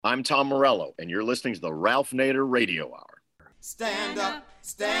I'm Tom Morello, and you're listening to the Ralph Nader Radio Hour. Stand up,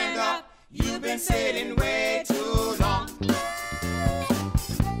 you've been sitting way too long.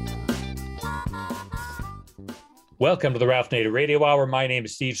 Welcome to the Ralph Nader Radio Hour. My name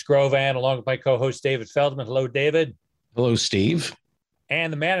is Steve Scrovan, along with my co-host David Feldman. Hello, David. Hello, Steve.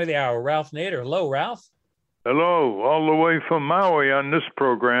 And the man of the hour, Ralph Nader. Hello, Ralph. Hello, all the way from Maui on this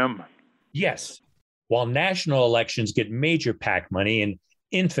program. Yes. While national elections get major PAC money and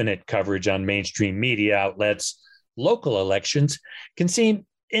infinite coverage on mainstream media outlets, local elections can seem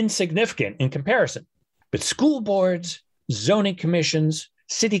insignificant in comparison. But school boards, zoning commissions,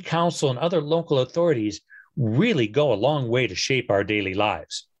 city council, and other local authorities really go a long way to shape our daily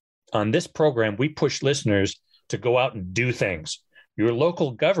lives. On this program, we push listeners to go out and do things. Your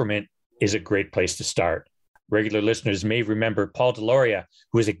local government is a great place to start. Regular listeners may remember Paul Deslauriers,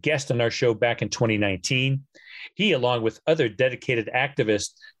 who was a guest on our show back in 2019. He, along with other dedicated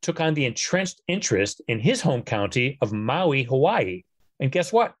activists, took on the entrenched interest in his home county of Maui, Hawaii. And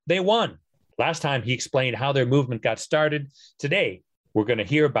guess what? They won. Last time he explained how their movement got started. Today, we're going to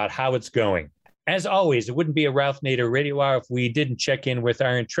hear about how it's going. As always, it wouldn't be a Ralph Nader Radio Hour if we didn't check in with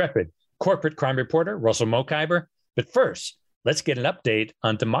our intrepid corporate crime reporter, Russell Mokhiber. But first, let's get an update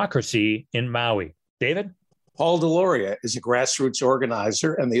on democracy in Maui. David? Paul Deslauriers is a grassroots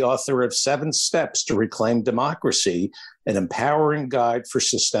organizer and the author of 7 Steps to Reclaim Democracy, an empowering guide for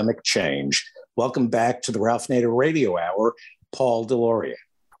systemic change. Welcome back to the Ralph Nader Radio Hour, Paul Deslauriers.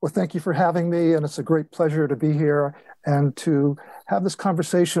 Well, thank you for having me, and it's a great pleasure to be here and to have this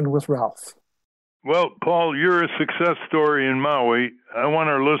conversation with Ralph. Well, Paul, you're a success story in Maui. I want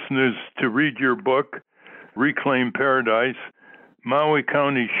our listeners to read your book, Reclaim Paradise, Maui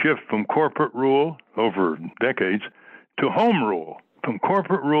County's Shift from Corporate Rule over decades to Home Rule, from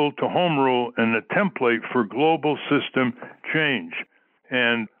corporate rule to home rule, and a template for global system change.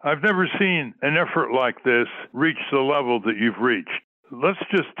 And I've never seen an effort like this reach the level that you've reached. Let's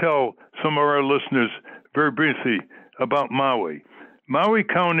just tell some of our listeners very briefly about Maui. Maui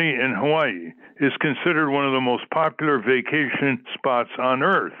County in Hawaii is considered one of the most popular vacation spots on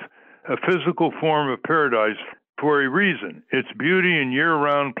Earth, a physical form of paradise for a reason: its beauty and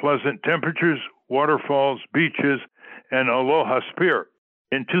year-round pleasant temperatures, waterfalls, beaches, and aloha spirit.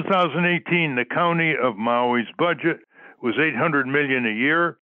 In 2018, the county of Maui's budget was $800 million a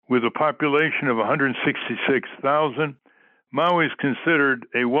year, with a population of 166,000. Maui is considered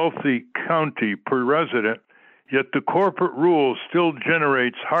a wealthy county per resident, yet the corporate rule still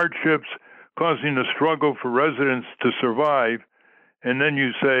generates hardships, causing a struggle for residents to survive. And then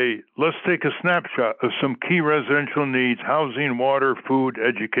you say, let's take a snapshot of some key residential needs: housing, water, food,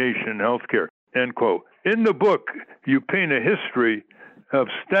 education, healthcare, end quote. In the book, you paint a history of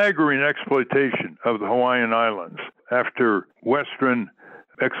staggering exploitation of the Hawaiian Islands after Western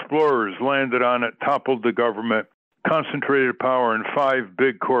explorers landed on it, toppled the government, concentrated power in 5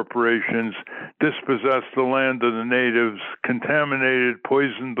 big corporations, dispossessed the land of the natives, contaminated,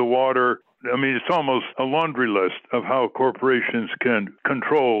 poisoned the water. I mean, it's almost a laundry list of how corporations can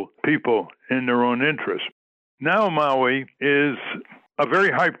control people in their own interest. Now Maui is a very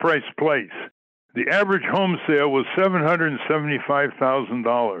high-priced place. The average home sale was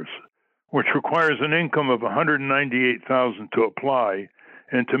 $775,000, which requires an income of $198,000 to apply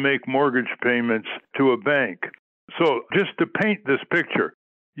and to make mortgage payments to a bank. So just to paint this picture,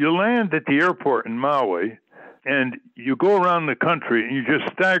 you land at the airport in Maui, and you go around the country, and you're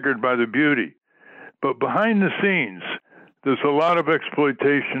just staggered by the beauty. But behind the scenes, there's a lot of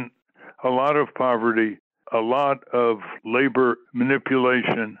exploitation, a lot of poverty, a lot of labor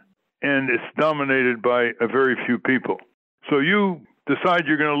manipulation, and it's dominated by a very few people. So you decide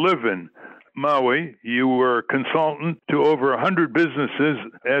you're going to live in Maui. You were a consultant to over 100 businesses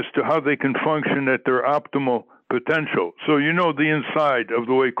as to how they can function at their optimal potential. So you know the inside of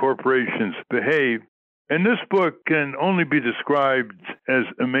the way corporations behave. And this book can only be described as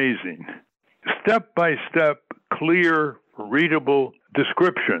amazing. Step-by-step, clear, readable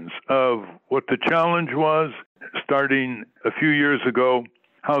descriptions of what the challenge was, starting a few years ago,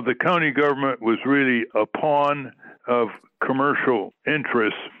 how the county government was really a pawn of commercial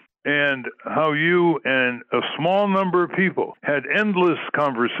interests, and how you and a small number of people had endless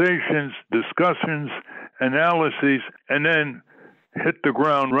conversations, discussions, analyses, and then hit the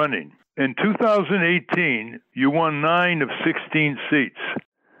ground running. In 2018, you won 9 of 16 seats,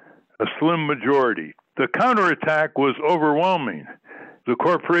 a slim majority. The counterattack was overwhelming. The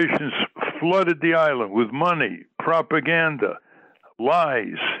corporations flooded the island with money, propaganda,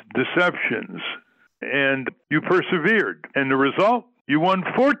 lies, deceptions, and you persevered. And the result? You won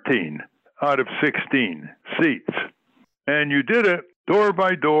 14 out of 16 seats. And you did it door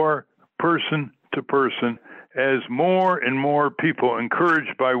by door, person to person, as more and more people,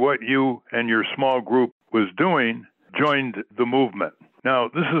 encouraged by what you and your small group was doing, joined the movement. Now,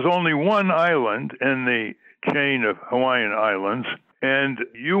 this is only one island in the chain of Hawaiian Islands, and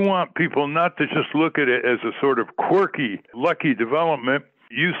you want people not to just look at it as a sort of quirky, lucky development.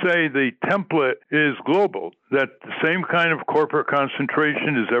 You say the template is global, that the same kind of corporate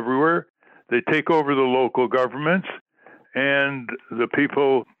concentration is everywhere. They take over the local governments, and the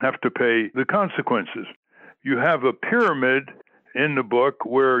people have to pay the consequences. You have a pyramid in the book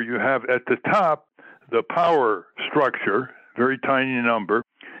where you have at the top the power structure, very tiny number,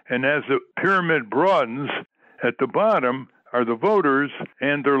 and as the pyramid broadens, at the bottom are the voters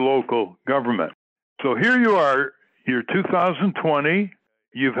and their local government. So here you are, you're 2020,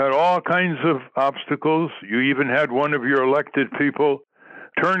 you've had all kinds of obstacles. You even had one of your elected people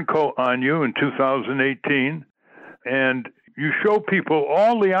turncoat on you in 2018, and you show people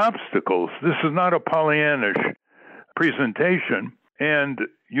all the obstacles. This is not a Pollyannish presentation, and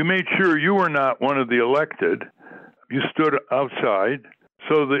you made sure you were not one of the elected. You stood outside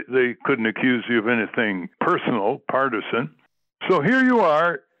so that they couldn't accuse you of anything personal, partisan. So here you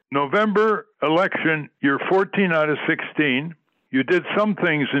are, November election, you're 14 out of 16. You did some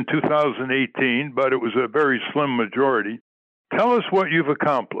things in 2018, but it was a very slim majority. Tell us what you've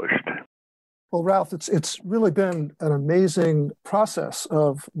accomplished. Well, Ralph, it's really been an amazing process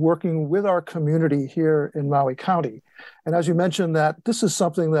of working with our community here in Maui County. And as you mentioned, that this is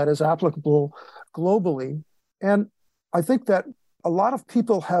something that is applicable globally. And I think that a lot of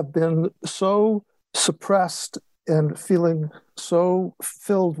people have been so suppressed and feeling so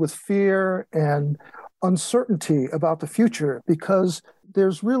filled with fear and uncertainty about the future because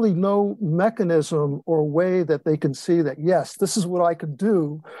there's really no mechanism or way that they can see that, yes, this is what I could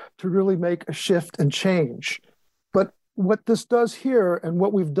do to really make a shift and change. But what this does here and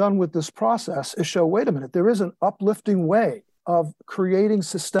what we've done with this process is show, wait a minute, there is an uplifting way of creating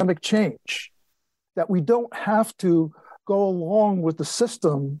systemic change, that we don't have to go along with the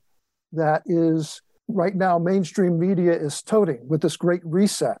system that is right now mainstream media is toting with this great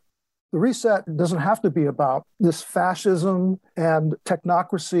reset. The reset doesn't have to be about this fascism and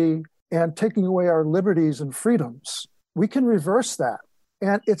technocracy and taking away our liberties and freedoms. We can reverse that.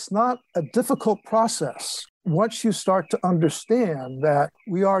 And it's not a difficult process once you start to understand that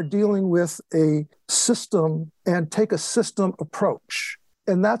we are dealing with a system and take a system approach.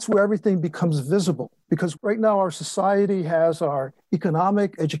 And that's where everything becomes visible. Because right now our society has our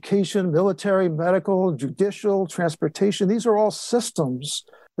economic, education, military, medical, judicial, transportation. These are all systems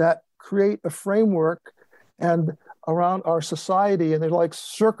that create a framework and around our society, and they're like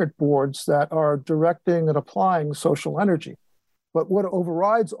circuit boards that are directing and applying social energy. But what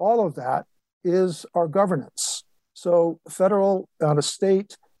overrides all of that is our governance. So federal, on a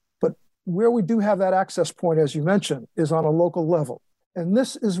state, but where we do have that access point, as you mentioned, is on a local level. And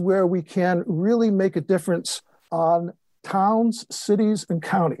this is where we can really make a difference on towns, cities, and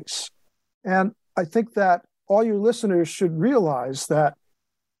counties. And I think that all your listeners should realize that,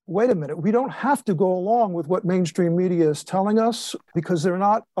 wait a minute, we don't have to go along with what mainstream media is telling us because they're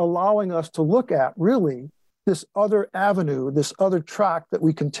not allowing us to look at really this other avenue, this other track that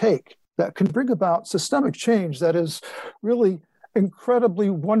we can take that can bring about systemic change that is really incredibly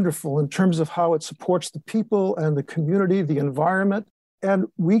wonderful in terms of how it supports the people and the community, the environment. And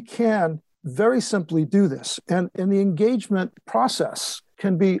we can very simply do this. And the engagement process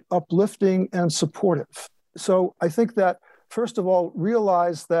can be uplifting and supportive. So I think that, first of all,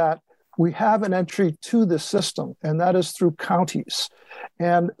 realize that we have an entry to this system, and that is through counties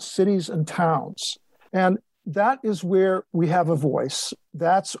and cities and towns. And that is where we have a voice.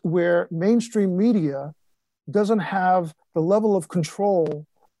 That's where mainstream media doesn't have the level of control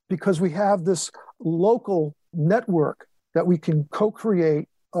because we have this local network that we can co-create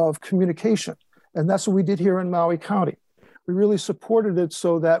of communication. And that's what we did here in Maui County. We really supported it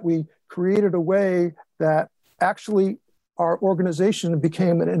so that we created a way that actually our organization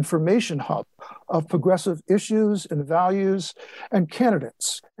became an information hub of progressive issues and values and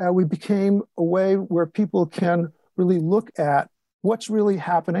candidates. We became a way where people can really look at what's really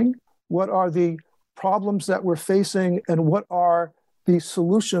happening, what are the problems that we're facing, and what are the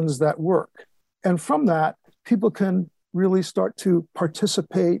solutions that work. And from that, people can really start to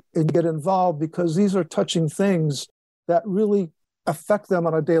participate and get involved because these are touching things that really affect them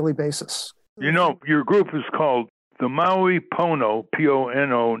on a daily basis. You know, your group is called the Maui Pono,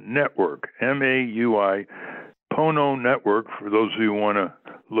 P-O-N-O Network, M-A-U-I, Pono Network, for those of you who want to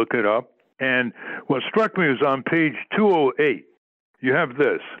look it up. And what struck me was on page 208, you have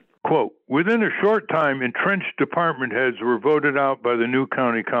this, Quote, within a short time, entrenched department heads were voted out by the new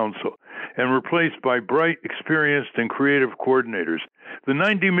county council and replaced by bright, experienced, and creative coordinators. The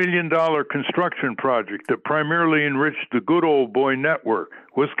 $90 million construction project that primarily enriched the good old boy network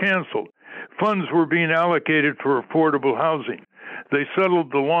was canceled. Funds were being allocated for affordable housing. They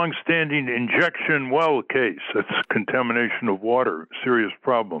settled the long-standing injection well case. That's contamination of water, serious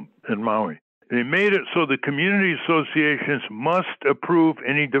problem in Maui. They made it so the community associations must approve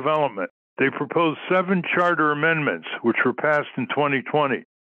any development. They proposed 7 charter amendments, which were passed in 2020,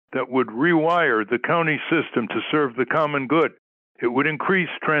 that would rewire the county system to serve the common good. It would increase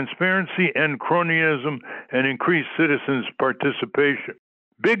transparency and cronyism and increase citizens' participation.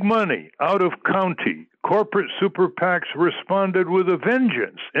 Big money out of county. Corporate super PACs responded with a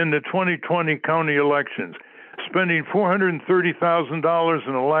vengeance in the 2020 county elections, spending $430,000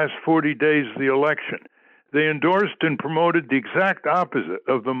 in the last 40 days of the election. They endorsed and promoted the exact opposite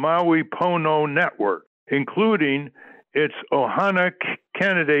of the Maui Pono network, including its Ohana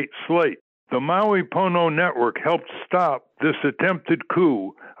candidate slate. The Maui Pono network helped stop this attempted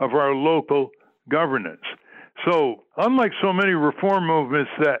coup of our local governance. So, unlike so many reform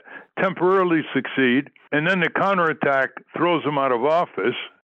movements that temporarily succeed and then the counterattack throws them out of office,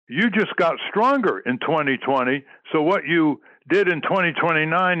 you just got stronger in 2020. So what you did in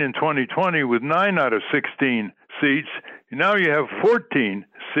 2029 and 2020 with 9 out of 16 seats, now you have 14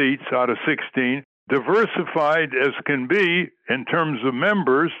 seats out of 16, diversified as can be in terms of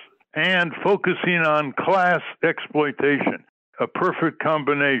members and focusing on class exploitation, a perfect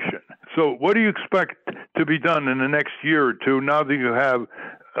combination. So what do you expect to be done in the next year or two now that you have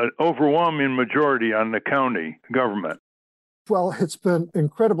an overwhelming majority on the county government? Well, it's been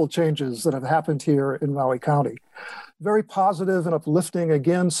incredible changes that have happened here in Maui County. Very positive and uplifting,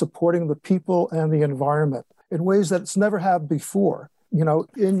 again, supporting the people and the environment in ways that it's never had before. You know,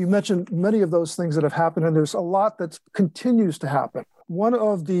 and you mentioned many of those things that have happened, and there's a lot that continues to happen. One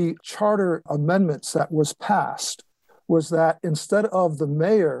of the charter amendments that was passed was that instead of the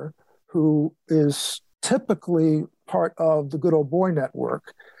mayor, who is typically part of the Good Old Boy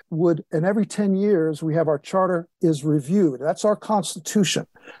Network, would, and every 10 years, we have our charter is reviewed. That's our constitution.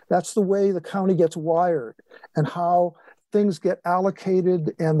 That's the way the county gets wired and how things get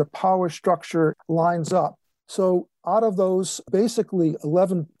allocated and the power structure lines up. So out of those basically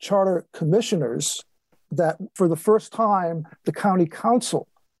 11 charter commissioners, that for the first time, the county council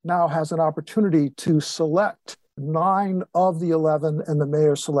now has an opportunity to select 9 of the 11 and the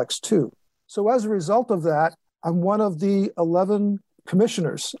mayor selects 2. So as a result of that, I'm one of the 11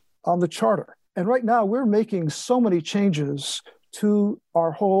 commissioners on the charter. And right now we're making so many changes to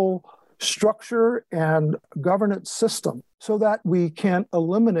our whole structure and governance system so that we can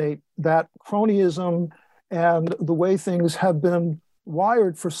eliminate that cronyism and the way things have been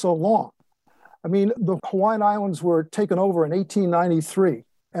wired for so long. I mean, the Hawaiian Islands were taken over in 1893,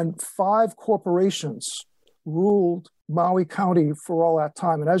 and 5 corporations ruled Maui County for all that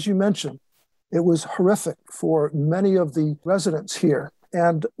time. And as you mentioned, it was horrific for many of the residents here.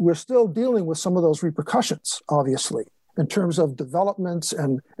 And we're still dealing with some of those repercussions, obviously, in terms of developments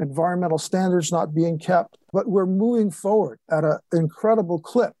and environmental standards not being kept. But we're moving forward at an incredible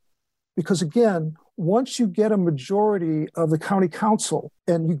clip because, again, once you get a majority of the county council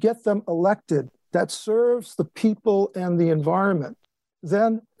and you get them elected that serves the people and the environment,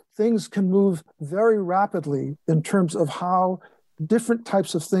 then things can move very rapidly in terms of how different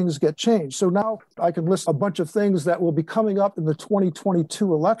types of things get changed. So now I can list a bunch of things that will be coming up in the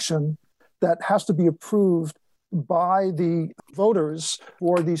 2022 election that has to be approved by the voters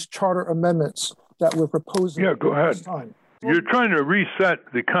for these charter amendments that we're proposing. Yeah, go ahead. This time. You're trying to reset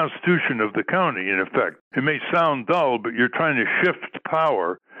the constitution of the county, in effect. It may sound dull, but you're trying to shift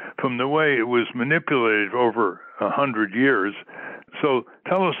power from the way it was manipulated over 100 years. So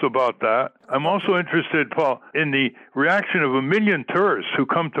tell us about that. I'm also interested, Paul, in the reaction of 1 million tourists who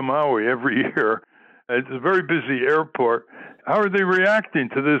come to Maui every year. It's a very busy airport. How are they reacting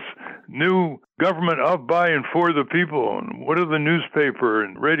to this new government of, by, and for the people? And what are the newspaper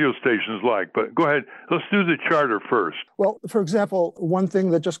and radio stations like? But go ahead. Let's do the charter first. Well, for example, one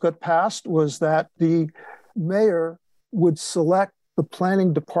thing that just got passed was that the mayor would select the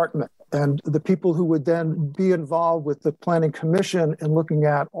planning department and the people who would then be involved with the planning commission in looking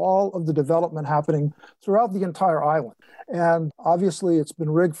at all of the development happening throughout the entire island. And obviously, it's been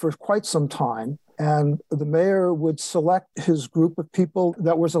rigged for quite some time. And the mayor would select his group of people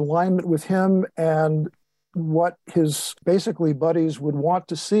that was in alignment with him and what his basically buddies would want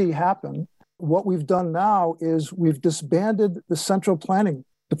to see happen. What we've done now is we've disbanded the central planning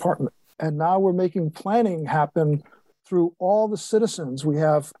department. And now we're making planning happen through all the citizens.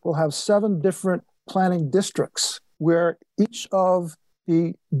 We'll have 7 different planning districts where each of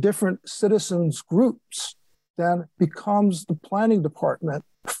the different citizens groups then becomes the planning department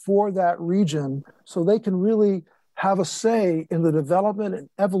for that region, so they can really have a say in the development and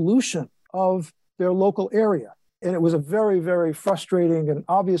evolution of their local area. And it was a very, very frustrating and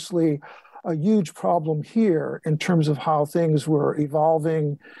obviously a huge problem here in terms of how things were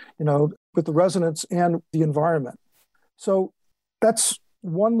evolving, with the residents and the environment. So that's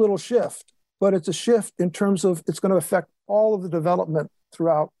one little shift, but it's a shift in terms of it's going to affect all of the development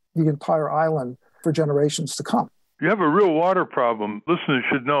throughout the entire island for generations to come. You have a real water problem. Listeners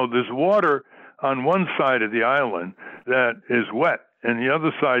should know there's water on one side of the island that is wet, and the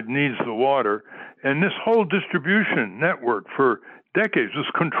other side needs the water. And this whole distribution network for decades was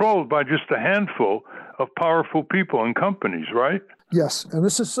controlled by just a handful of powerful people and companies, right? Yes, and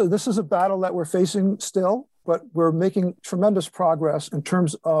this is a battle that we're facing still, but we're making tremendous progress in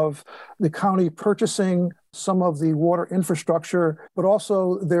terms of the county purchasing some of the water infrastructure, but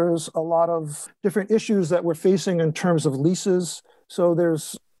also there's a lot of different issues that we're facing in terms of leases. So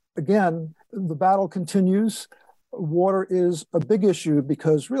there's, again, the battle continues. Water is a big issue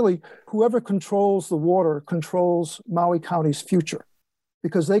because really whoever controls the water controls Maui County's future,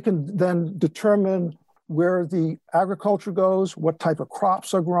 because they can then determine where the agriculture goes, what type of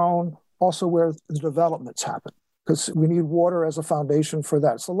crops are grown, also where the developments happen, because we need water as a foundation for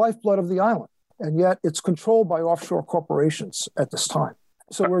that. It's the lifeblood of the island, and yet it's controlled by offshore corporations at this time.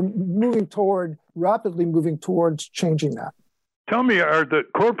 So we're rapidly moving towards changing that. Tell me, are the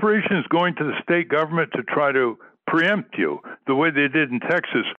corporations going to the state government to try to preempt you the way they did in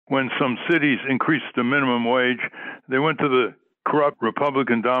Texas when some cities increased the minimum wage? They went to the corrupt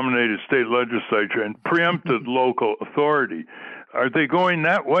Republican-dominated state legislature and preempted local authority. Are they going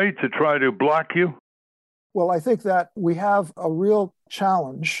that way to try to block you? Well, I think that we have a real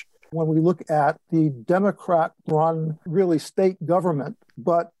challenge when we look at the Democrat-run, really, state government,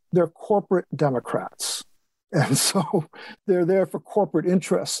 but they're corporate Democrats. And so they're there for corporate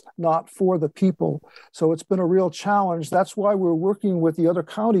interests, not for the people. So it's been a real challenge. That's why we're working with the other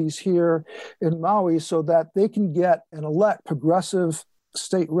counties here in Maui so that they can get and elect progressive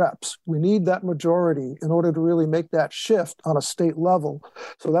state reps. We need that majority in order to really make that shift on a state level.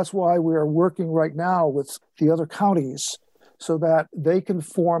 So that's why we are working right now with the other counties so that they can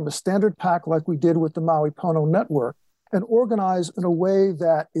form a standard pack like we did with the Maui Pono Network and organize in a way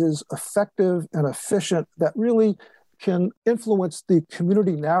that is effective and efficient, that really can influence the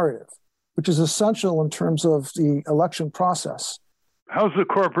community narrative, which is essential in terms of the election process. How's the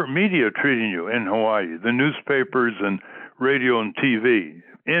corporate media treating you in Hawaii, the newspapers and radio and TV,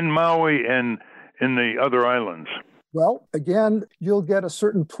 in Maui and in the other islands? Well, again, you'll get a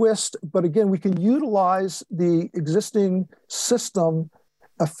certain twist, but again, we can utilize the existing system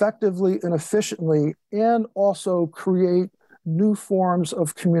effectively and efficiently, and also create new forms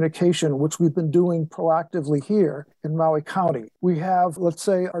of communication, which we've been doing proactively here in Maui County. We have, let's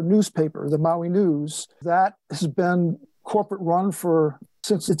say, our newspaper, the Maui News, that has been corporate run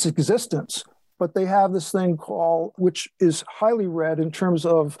since its existence, but they have this thing called, which is highly read in terms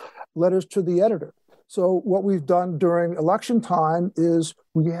of letters to the editor. So what we've done during election time is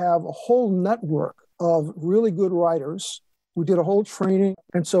we have a whole network of really good writers. We did a whole training.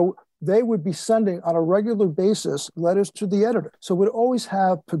 And so they would be sending on a regular basis letters to the editor. So we'd always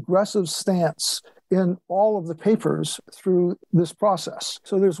have progressive stance in all of the papers through this process.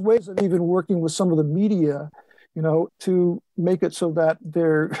 So there's ways of even working with some of the media, to make it so that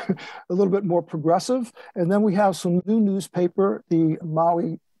they're a little bit more progressive. And then we have some new newspaper, the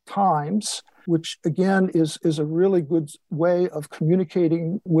Maui Times, which again is a really good way of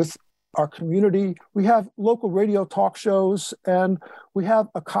communicating with our community. We have local radio talk shows, and we have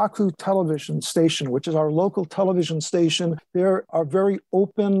a Kaku television station, which is our local television station. They are very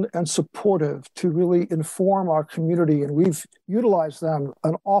open and supportive to really inform our community, and we've utilized them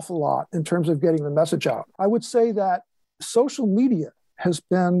an awful lot in terms of getting the message out. I would say that social media has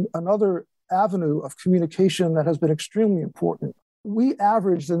been another avenue of communication that has been extremely important. We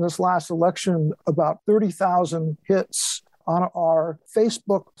averaged in this last election about 30,000 hits on our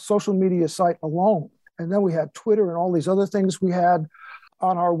Facebook social media site alone. And then we had Twitter and all these other things we had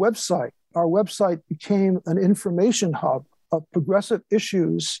on our website. Our website became an information hub of progressive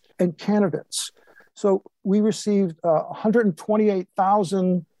issues and candidates. So we received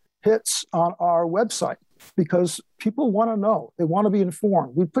 128,000 hits on our website because people want to know, they want to be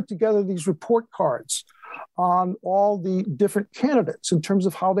informed. We put together these report cards on all the different candidates in terms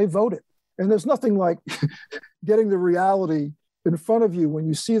of how they voted. And there's nothing like getting the reality in front of you when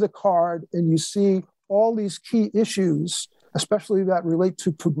you see the card and you see all these key issues, especially that relate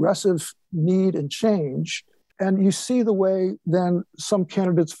to progressive need and change. And you see the way then some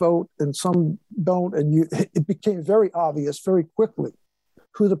candidates vote and some don't. And it became very obvious very quickly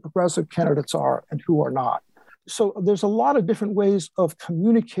who the progressive candidates are and who are not. So there's a lot of different ways of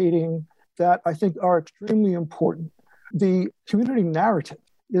communicating that I think are extremely important. The community narrative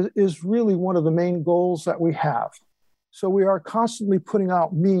is really one of the main goals that we have. So we are constantly putting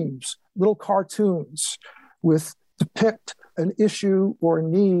out memes, little cartoons with depict an issue or a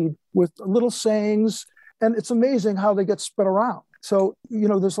need with little sayings. And it's amazing how they get spread around. So,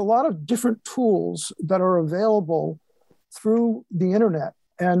 there's a lot of different tools that are available through the internet.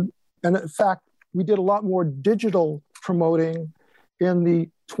 And in fact, we did a lot more digital promoting in the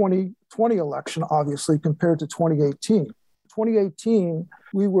 2020 election, obviously, compared to 2018. 2018,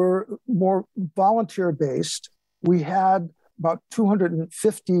 we were more volunteer-based. We had about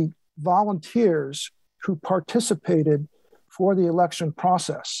 250 volunteers who participated for the election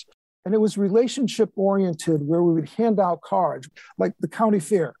process. And it was relationship-oriented, where we would hand out cards, like the county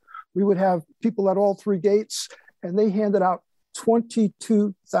fair. We would have people at all three gates, and they handed out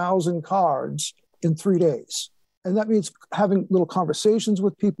 22,000 cards in 3 days. And that means having little conversations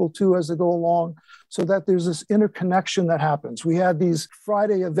with people too as they go along, so that there's this interconnection that happens. We had these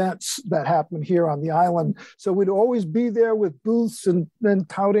Friday events that happen here on the island. So we'd always be there with booths and then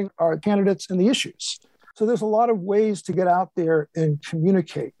touting our candidates and the issues. So there's a lot of ways to get out there and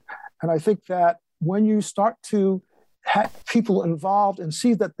communicate. And I think that when you start to have people involved and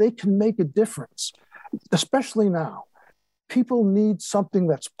see that they can make a difference, especially now, people need something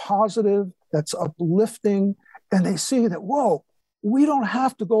that's positive, that's uplifting, and they see that, whoa, we don't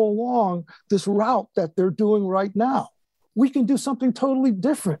have to go along this route that they're doing right now. We can do something totally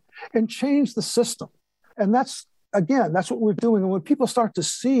different and change the system. And that's what we're doing. And when people start to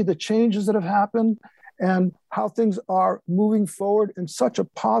see the changes that have happened and how things are moving forward in such a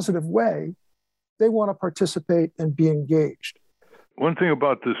positive way, they want to participate and be engaged. One thing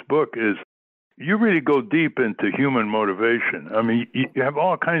about this book is you really go deep into human motivation. I mean, you have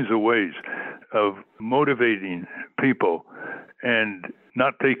all kinds of ways of motivating people and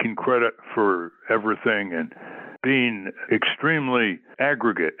not taking credit for everything and being extremely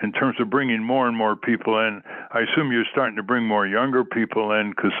aggregate in terms of bringing more and more people in. I assume you're starting to bring more younger people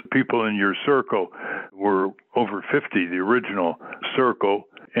in, because people in your circle were over 50, the original circle,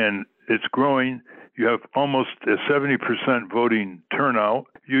 and it's growing. You have almost a 70% voting turnout.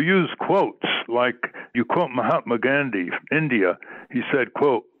 You use quotes, like you quote Mahatma Gandhi, India. He said,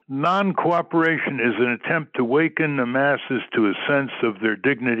 quote, "Non-cooperation is an attempt to waken the masses to a sense of their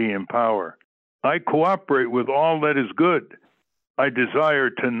dignity and power. I cooperate with all that is good. I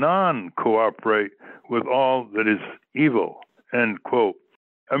desire to non-cooperate with all that is evil," end quote.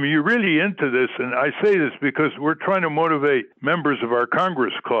 I mean, you're really into this, and I say this because we're trying to motivate members of our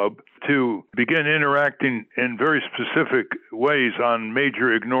Congress Club to begin interacting in very specific ways on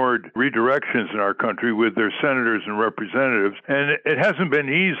major ignored redirections in our country with their senators and representatives. And it hasn't been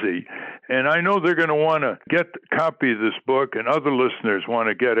easy. And I know they're going to want to get a copy of this book, and other listeners want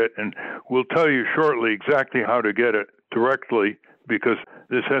to get it. And we'll tell you shortly exactly how to get it directly, because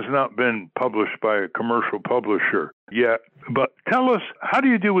this has not been published by a commercial publisher yet. But tell us, how do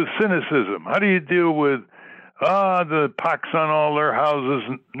you deal with cynicism? How do you deal with, the pox on all their houses,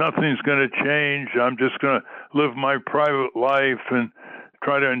 nothing's going to change, I'm just going to live my private life and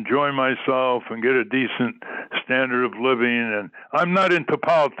try to enjoy myself and get a decent standard of living, and I'm not into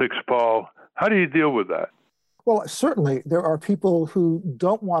politics, Paul. How do you deal with that? Well, certainly there are people who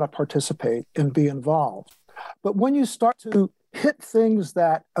don't want to participate and be involved. But when you start to hit things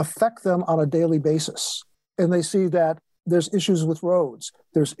that affect them on a daily basis, and they see that there's issues with roads,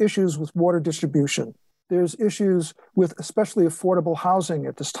 there's issues with water distribution, there's issues with especially affordable housing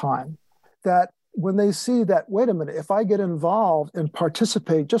at this time, that when they see that, wait a minute, if I get involved and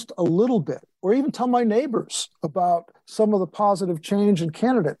participate just a little bit, or even tell my neighbors about some of the positive change in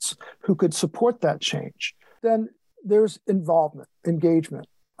candidates who could support that change, then there's involvement, engagement.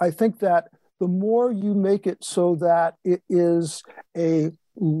 I think that the more you make it so that it is a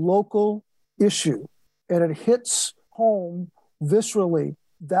local issue and it hits home viscerally,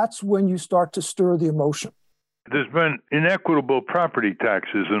 that's when you start to stir the emotion. There's been inequitable property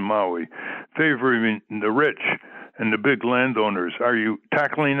taxes in Maui, favoring the rich and the big landowners. Are you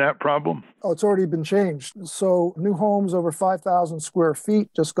tackling that problem? Oh, it's already been changed. So new homes over 5,000 square feet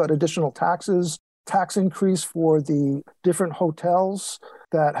just got additional taxes, tax increase for the different hotels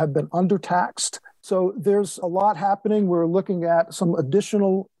that have been undertaxed. So there's a lot happening. We're looking at some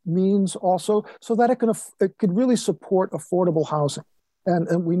additional means also so that it could really support affordable housing.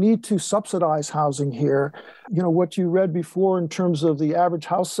 And we need to subsidize housing here. You know, what you read before in terms of the average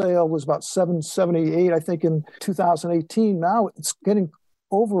house sale was about $778, I think, in 2018. Now it's getting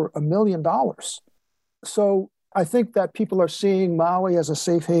over $1 million. So I think that people are seeing Maui as a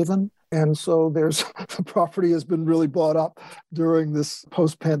safe haven. And so the property has been really bought up during this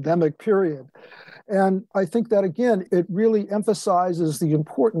post-pandemic period. And I think that, again, it really emphasizes the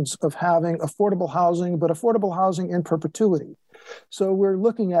importance of having affordable housing, but affordable housing in perpetuity. So we're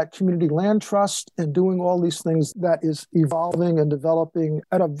looking at community land trust and doing all these things that is evolving and developing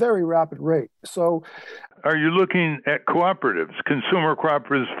at a very rapid rate. So are you looking at cooperatives, consumer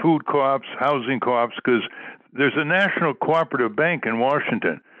cooperatives, food co-ops, housing co-ops? Because there's a national cooperative bank in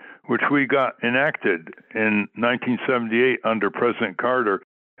Washington, which we got enacted in 1978 under President Carter,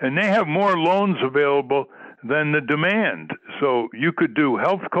 and they have more loans available than the demand. So you could do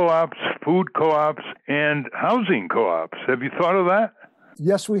health co-ops, food co-ops, and housing co-ops. Have you thought of that?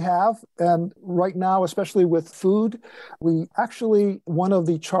 Yes, we have. And right now, especially with food, one of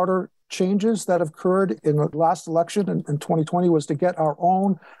the charter changes that occurred in the last election in 2020 was to get our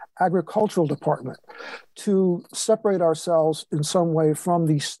own agricultural department, to separate ourselves in some way from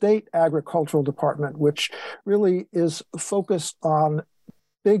the state agricultural department, which really is focused on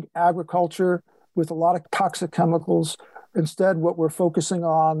big agriculture with a lot of toxic chemicals. Instead, what we're focusing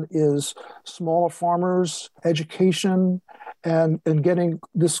on is smaller farmers, education, and getting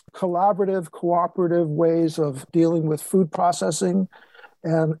this collaborative, cooperative ways of dealing with food processing.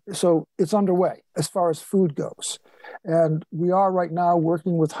 And so it's underway as far as food goes. And we are right now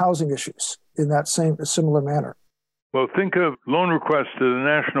working with housing issues in that similar manner. Well, think of loan requests to the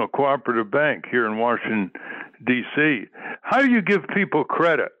National Cooperative Bank here in Washington, D.C. How do you give people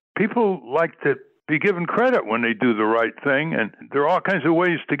credit? People like to be given credit when they do the right thing, and there are all kinds of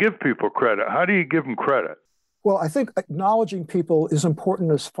ways to give people credit. How do you give them credit? Well, I think acknowledging people is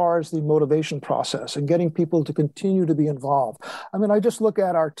important as far as the motivation process and getting people to continue to be involved. I mean, I just look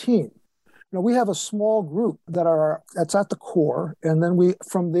at our team. You know, we have a small group that's at the core, and then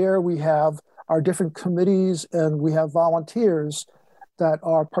from there we have our different committees, and we have volunteers that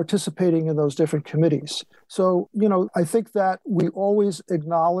are participating in those different committees. So, you know, I think that I always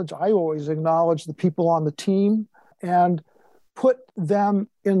acknowledge the people on the team and put them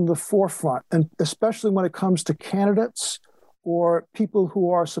in the forefront. And especially when it comes to candidates or people who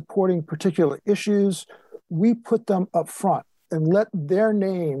are supporting particular issues, we put them up front and let their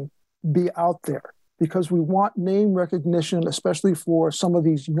name be out there, because we want name recognition, especially for some of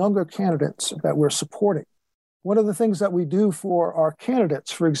these younger candidates that we're supporting. One of the things that we do for our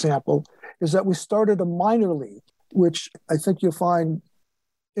candidates, for example, is that we started a minor league, which I think you'll find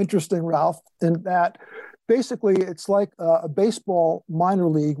interesting, Ralph, in that basically it's like a baseball minor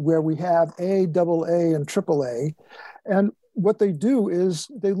league where we have A, AA, and AAA. And what they do is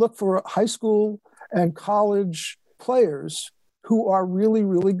they look for high school and college players who are really,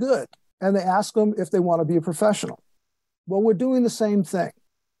 really good. And they ask them if they want to be a professional. Well, we're doing the same thing.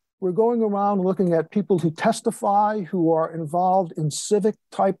 We're going around looking at people who testify, who are involved in civic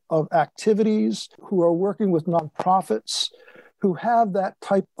type of activities, who are working with nonprofits, who have that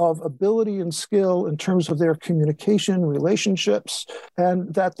type of ability and skill in terms of their communication, relationships,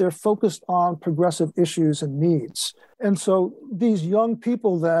 and that they're focused on progressive issues and needs. And so these young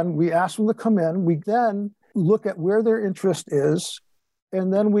people then, we ask them to come in, we then look at where their interest is,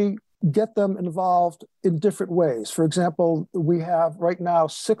 and then we get them involved in different ways. For example, we have right now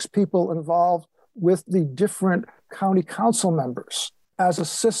 6 people involved with the different county council members as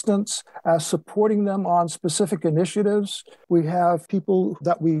assistants, as supporting them on specific initiatives. We have people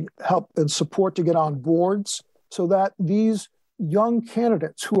that we help and support to get on boards so that these young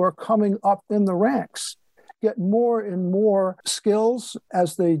candidates who are coming up in the ranks get more and more skills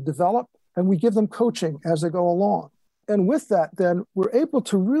as they develop, and we give them coaching as they go along. And with that, then, we're able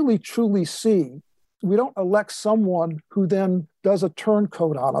to really, truly see, we don't elect someone who then does a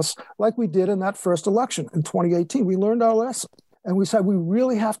turncoat on us like we did in that first election in 2018. We learned our lesson. And we said we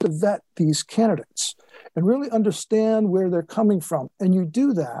really have to vet these candidates and really understand where they're coming from. And you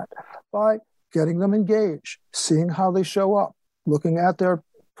do that by getting them engaged, seeing how they show up, looking at their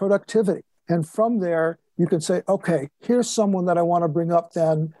productivity. And from there, you can say, okay, here's someone that I want to bring up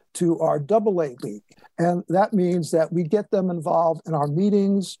then to our AA league. And that means that we get them involved in our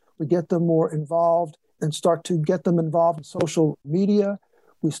meetings, we get them more involved and start to get them involved in social media.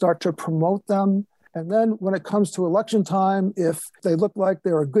 We start to promote them. And then when it comes to election time, if they look like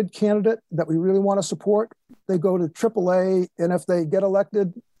they're a good candidate that we really want to support, they go to AAA. And if they get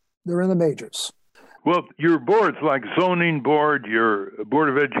elected, they're in the majors. Well, your boards, like zoning board, your board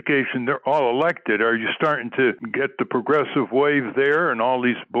of education, they're all elected. Are you starting to get the progressive wave there and all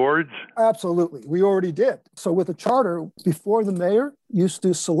these boards? Absolutely. We already did. So with the charter, before the mayor used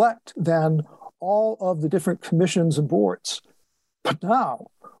to select then all of the different commissions and boards. But now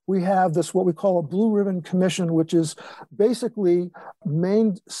we have this, what we call a blue ribbon commission, which is basically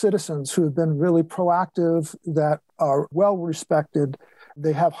Maine citizens who have been really proactive, that are well respected.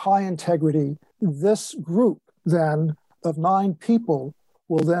 They have high integrity. This group then of 9 people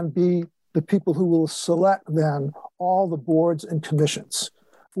will then be the people who will select then all the boards and commissions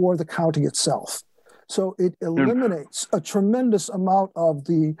for the county itself. So it eliminates a tremendous amount of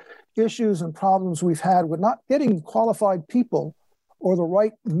the issues and problems we've had with not getting qualified people or the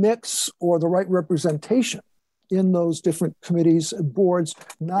right mix or the right representation in those different committees and boards.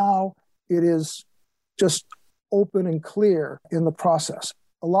 Now it is just open and clear in the process.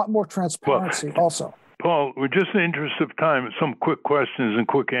 A lot more transparency also. Paul, with just the interest of time, some quick questions and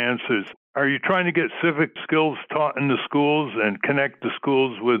quick answers. Are you trying to get civic skills taught in the schools and connect the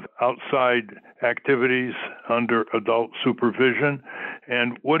schools with outside activities under adult supervision?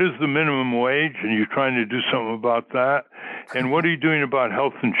 And what is the minimum wage? And you're trying to do something about that? And what are you doing about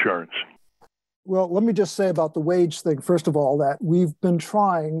health insurance? Well, let me just say about the wage thing, first of all, that we've been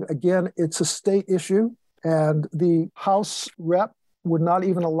trying. Again, it's a state issue, and the House rep would not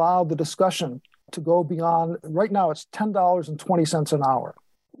even allow the discussion to go beyond. Right now, it's $10.20 an hour.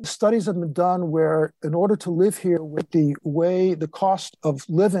 Studies have been done where, in order to live here with the way the cost of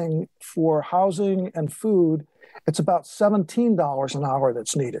living for housing and food, it's about $17 an hour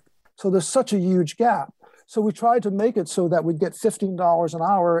that's needed. So there's such a huge gap. So we tried to make it so that we'd get $15 an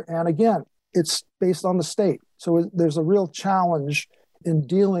hour. And again, it's based on the state. So there's a real challenge in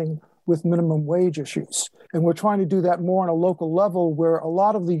dealing with minimum wage issues. And we're trying to do that more on a local level, where a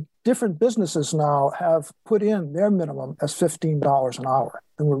lot of the different businesses now have put in their minimum as $15 an hour.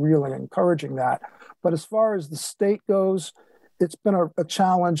 And we're really encouraging that. But as far as the state goes, it's been a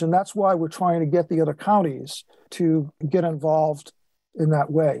challenge. And that's why we're trying to get the other counties to get involved in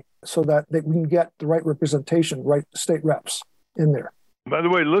that way, so that we can get the right representation, right state reps in there. By the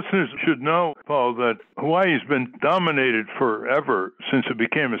way, listeners should know, Paul, that Hawaii has been dominated forever since it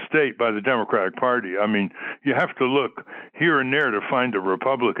became a state by the Democratic Party. I mean, you have to look here and there to find a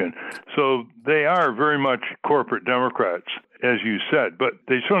Republican. So they are very much corporate Democrats, as you said, but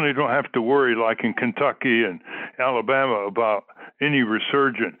they certainly don't have to worry, like in Kentucky and Alabama, about any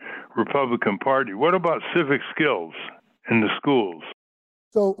resurgent Republican Party. What about civic skills in the schools?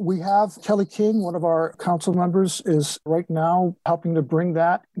 So we have Kelly King, one of our council members, is right now helping to bring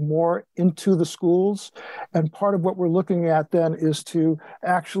that more into the schools. And part of what we're looking at then is to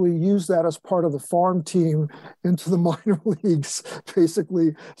actually use that as part of the farm team into the minor leagues,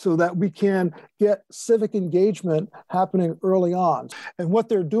 basically, so that we can get civic engagement happening early on. And what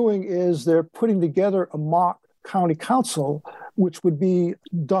they're doing is they're putting together a mock county council, which would be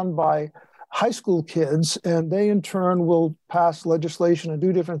done by high school kids, and they in turn will pass legislation and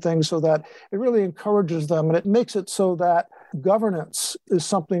do different things so that it really encourages them. And it makes it so that governance is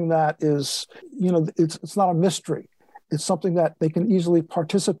something that is, it's not a mystery. It's something that they can easily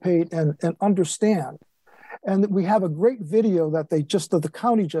participate and understand. And we have a great video that the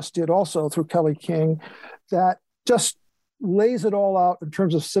county just did also through Kelly King, that just lays it all out in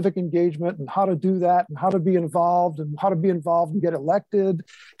terms of civic engagement and how to do that and how to be involved and get elected.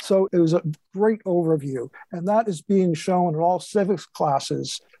 So it was a great overview. And that is being shown in all civics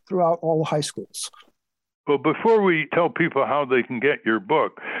classes throughout all the high schools. Well, before we tell people how they can get your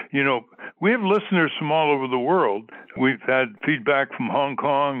book, we have listeners from all over the world. We've had feedback from Hong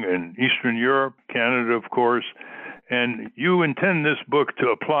Kong and Eastern Europe, Canada, of course. And you intend this book to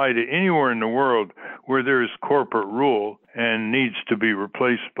apply to anywhere in the world where there is corporate rule and needs to be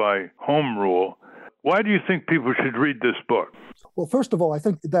replaced by home rule. Why do you think people should read this book? Well, first of all, I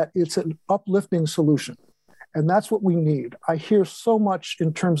think that it's an uplifting solution. And that's what we need. I hear so much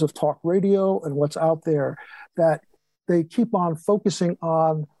in terms of talk radio and what's out there that they keep on focusing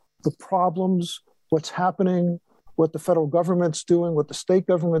on the problems, what's happening, what the federal government's doing, what the state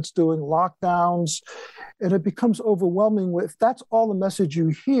government's doing, lockdowns, and it becomes overwhelming. If that's all the message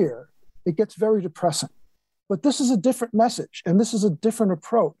you hear, it gets very depressing. But this is a different message, and this is a different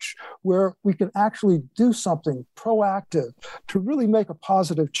approach where we can actually do something proactive to really make a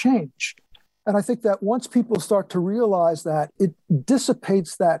positive change. And I think that once people start to realize that, it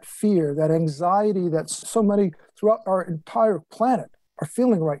dissipates that fear, that anxiety that so many throughout our entire planet are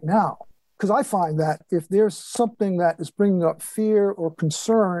feeling right now. Because I find that if there's something that is bringing up fear or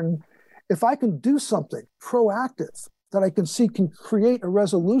concern, if I can do something proactive that I can see can create a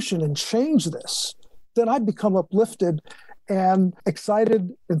resolution and change this, then I become uplifted and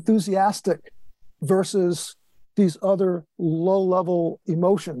excited, enthusiastic versus these other low-level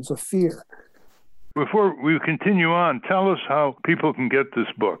emotions of fear. Before we continue on, tell us how people can get this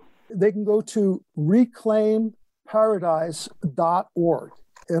book. They can go to reclaimparadise.org.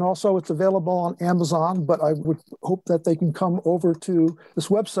 And also it's available on Amazon, but I would hope that they can come over to this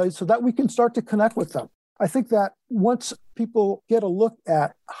website so that we can start to connect with them. I think that once people get a look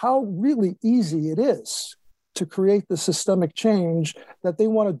at how really easy it is to create the systemic change, that they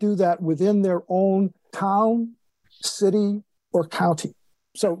want to do that within their own town, city, or county.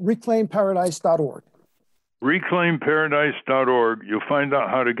 So reclaimparadise.org. Reclaimparadise.org. You'll find out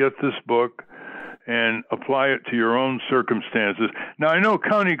how to get this book and apply it to your own circumstances. Now, I know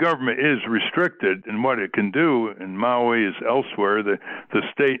county government is restricted in what it can do in Maui as elsewhere. The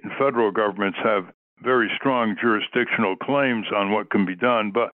state and federal governments have very strong jurisdictional claims on what can be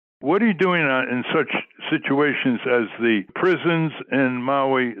done. But what are you doing in such situations as the prisons in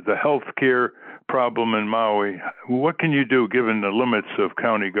Maui, the health care problem in Maui? What can you do given the limits of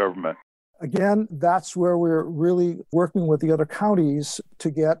county government? Again, that's where we're really working with the other counties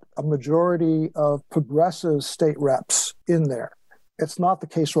to get a majority of progressive state reps in there. It's not the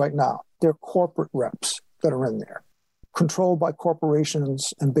case right now. They're corporate reps that are in there, controlled by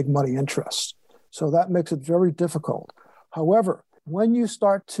corporations and big money interests. So that makes it very difficult. However, when you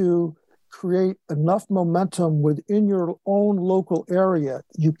start to create enough momentum within your own local area,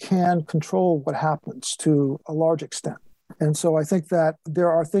 you can control what happens to a large extent. And so I think that there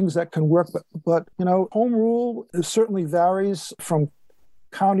are things that can work, but home rule certainly varies from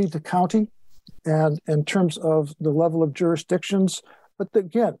county to county and in terms of the level of jurisdictions. But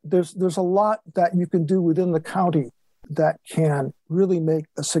again, there's a lot that you can do within the county that can really make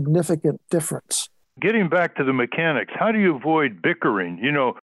a significant difference. Getting back to the mechanics, how do you avoid bickering?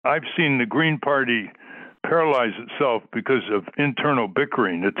 I've seen the Green Party paralyze itself because of internal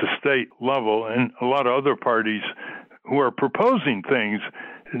bickering at the state level, and a lot of other parties who are proposing things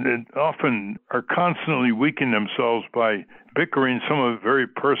and often are constantly weakening themselves by bickering, some of it very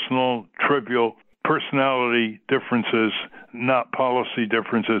personal, trivial personality differences, not policy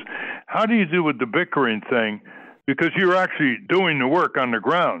differences. How do you deal with the bickering thing? Because you're actually doing the work on the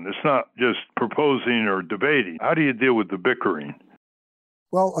ground. It's not just proposing or debating. How do you deal with the bickering?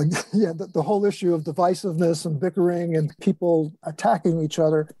 Well, the whole issue of divisiveness and bickering and people attacking each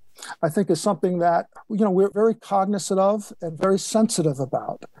other, I think is something that, we're very cognizant of and very sensitive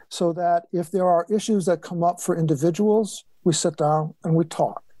about, so that if there are issues that come up for individuals, we sit down and we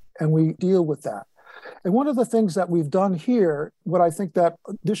talk and we deal with that. And one of the things that we've done here, what I think that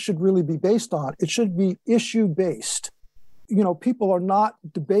this should really be based on, it should be issue-based. People are not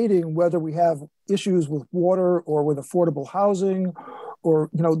debating whether we have issues with water or with affordable housing,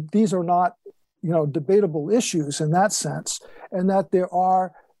 or, these are not, debatable issues in that sense, and that there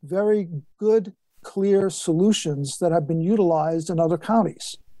are very good, clear solutions that have been utilized in other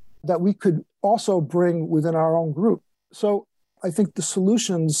counties that we could also bring within our own group. So I think the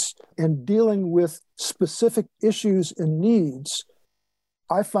solutions in dealing with specific issues and needs,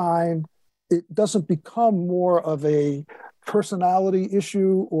 I find it doesn't become more of a personality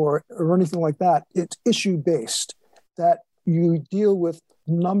issue or anything like that. It's issue-based, that you deal with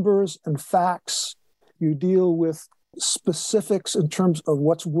numbers and facts, you deal with specifics in terms of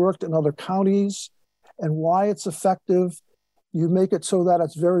what's worked in other counties and why it's effective. You make it so that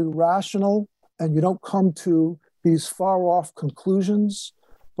it's very rational and you don't come to these far-off conclusions,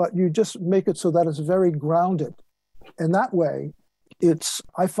 but you just make it so that it's very grounded. And that way,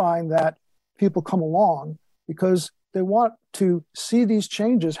 I find that people come along because they want to see these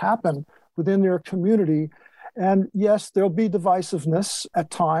changes happen within their community. And yes, there'll be divisiveness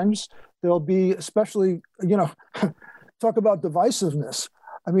at times. There'll be, especially, talk about divisiveness.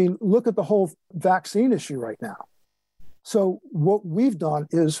 I mean, look at the whole vaccine issue right now. So what we've done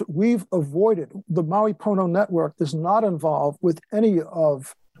is we've avoided, the Maui Pono Network is not involved with any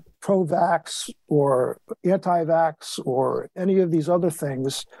of pro-vax or anti-vax or any of these other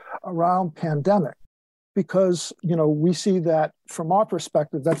things around pandemic, because, we see that from our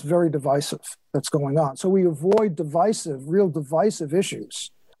perspective, that's very divisive that's going on. So we avoid real divisive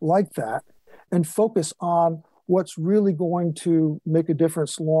issues like that and focus on what's really going to make a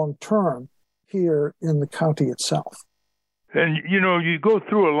difference long-term here in the county itself. And, you go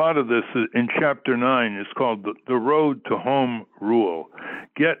through a lot of this in Chapter 9. It's called The Road to Home Rule.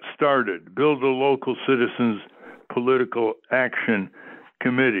 Get started. Build a local citizens' political action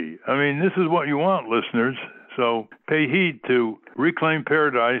committee. I mean, this is what you want, listeners. So pay heed to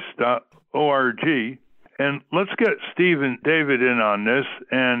reclaimparadise.org. And let's get Steve and David in on this.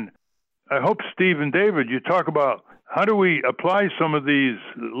 And I hope, Steve and David, you talk about how do we apply some of these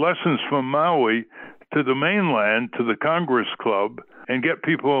lessons from Maui to the mainland, to the Congress Club, and get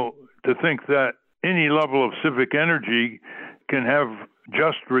people to think that any level of civic energy can have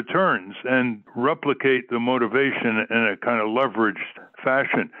just returns and replicate the motivation in a kind of leveraged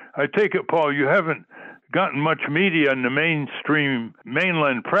fashion. I take it, Paul, you haven't gotten much media in the mainstream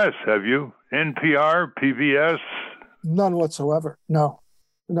mainland press, have you? NPR, PBS? None whatsoever. No,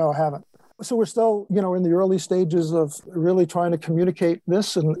 I haven't. So we're still, in the early stages of really trying to communicate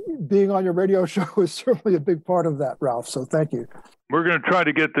this, and being on your radio show is certainly a big part of that, Ralph. So thank you. We're going to try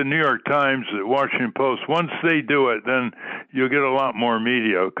to get the New York Times, the Washington Post. Once they do it, then you'll get a lot more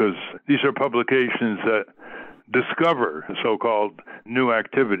media, because these are publications that discover so-called new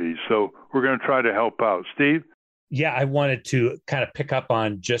activities. So we're going to try to help out. Steve? Yeah, I wanted to kind of pick up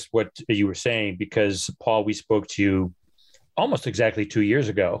on just what you were saying, because, Paul, we spoke to you almost exactly 2 years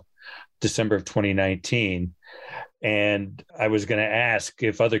ago, December of 2019. And I was going to ask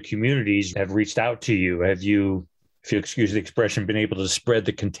if other communities have reached out to you. Have you, if you excuse the expression, been able to spread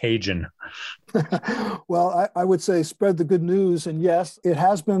the contagion? Well, I would say spread the good news. And yes, it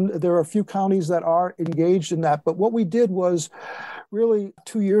has been. There are a few counties that are engaged in that. But what we did was really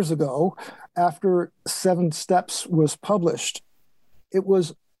 2 years ago, after 7 Steps was published, it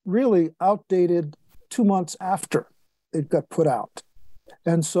was really outdated 2 months after it got put out.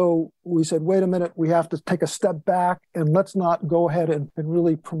 And so we said, wait a minute, we have to take a step back and let's not go ahead and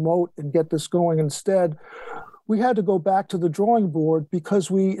really promote and get this going. Instead, we had to go back to the drawing board, because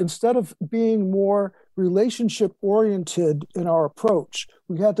we, instead of being more relationship oriented in our approach,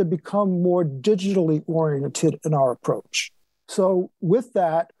 we had to become more digitally oriented in our approach. So with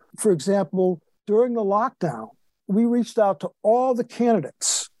that, for example, during the lockdown, we reached out to all the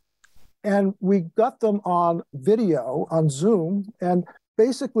candidates and we got them on video, on Zoom, and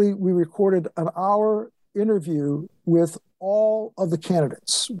basically we recorded an hour interview with all of the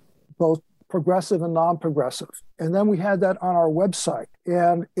candidates, both progressive and non-progressive. And then we had that on our website,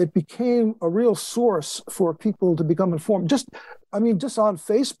 and it became a real source for people to become informed. Just on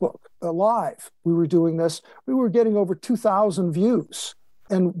Facebook Live, we were doing this. We were getting over 2,000 views.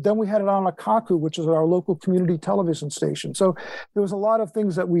 And then we had it on Akaku, which is our local community television station. So there was a lot of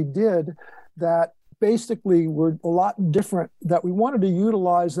things that we did that basically were a lot different that we wanted to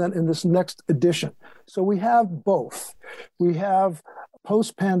utilize then in this next edition. So we have both. We have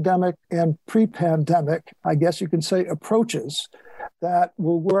post-pandemic and pre-pandemic, I guess you can say, approaches that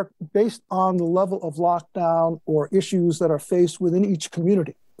will work based on the level of lockdown or issues that are faced within each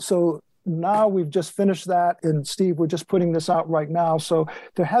community. So now we've just finished that, and Steve, we're just putting this out right now. So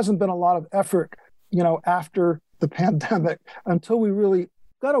there hasn't been a lot of effort, after the pandemic, until we really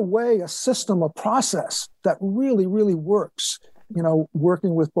got a system, a process that really, really works,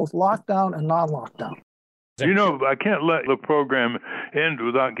 working with both lockdown and non-lockdown. I can't let the program end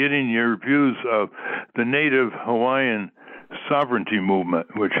without getting your views of the Native Hawaiian sovereignty movement,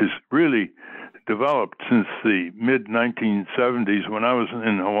 which has really developed since the mid-1970s. When I was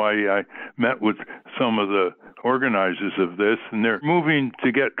in Hawaii, I met with some of the organizers of this, and they're moving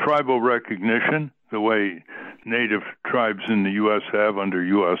to get tribal recognition the way Native tribes in the U.S. have under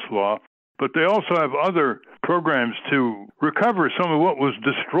U.S. law. But they also have other programs to recover some of what was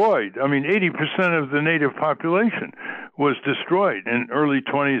destroyed. 80% of the Native population was destroyed in early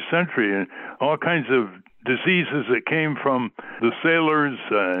 20th century, and all kinds of diseases that came from the sailors,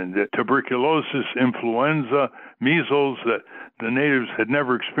 and tuberculosis, influenza, measles, that the natives had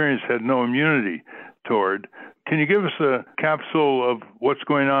never experienced, had no immunity toward. Can you give us a capsule of what's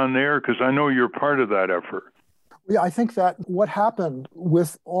going on there? Because I know you're part of that effort. Yeah, I think that what happened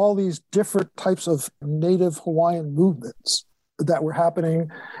with all these different types of Native Hawaiian movements that were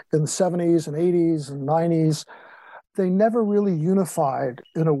happening in the 70s and 80s and 90s, they never really unified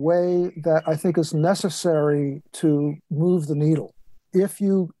in a way that I think is necessary to move the needle. If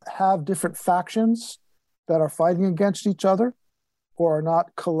you have different factions that are fighting against each other or are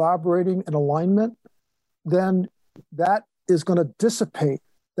not collaborating in alignment, then that is going to dissipate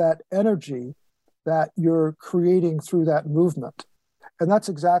that energy that you're creating through that movement. And that's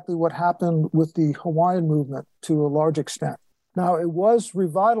exactly what happened with the Hawaiian movement to a large extent. Now, it was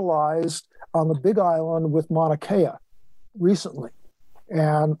revitalized on the Big Island with Mauna Kea recently.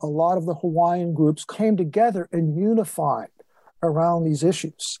 And a lot of the Hawaiian groups came together and unified around these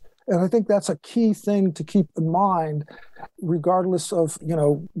issues. And I think that's a key thing to keep in mind, regardless of,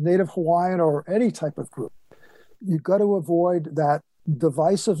 Native Hawaiian or any type of group. You've got to avoid that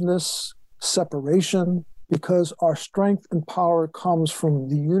divisiveness, separation, because our strength and power comes from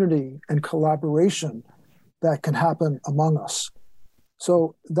the unity and collaboration that can happen among us.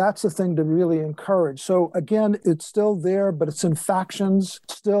 So that's the thing to really encourage. So again, it's still there, but it's in factions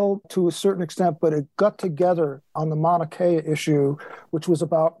still to a certain extent, but it got together on the Mauna Kea issue, which was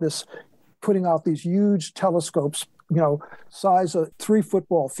about this putting out these huge telescopes, size of 3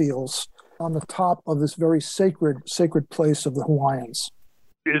 football fields on the top of this very sacred place of the Hawaiians.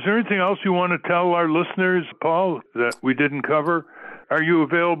 Is there anything else you want to tell our listeners, Paul, that we didn't cover? Are you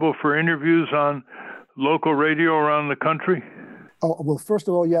available for interviews on local radio around the country? Oh, well, first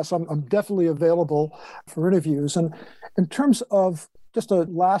of all, yes, I'm definitely available for interviews. And in terms of just a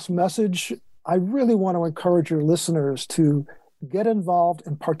last message, I really want to encourage your listeners to get involved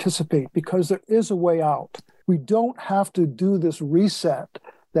and participate, because there is a way out. We don't have to do this reset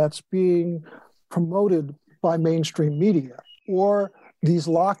that's being promoted by mainstream media or these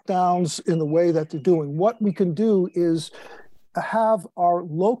lockdowns in the way that they're doing. What we can do is have our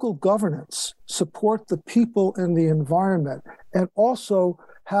local governance support the people and the environment, and also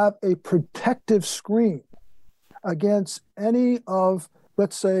have a protective screen against any of,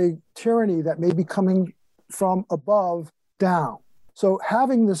 let's say, tyranny that may be coming from above down. So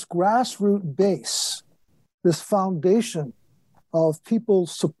having this grassroots base, this foundation of people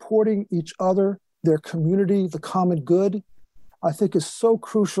supporting each other, their community, the common good, I think is so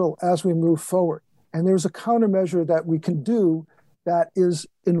crucial as we move forward. And there's a countermeasure that we can do that is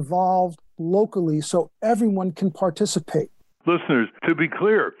involved locally so everyone can participate. Listeners, to be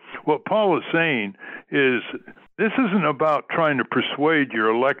clear, what Paul is saying is this isn't about trying to persuade your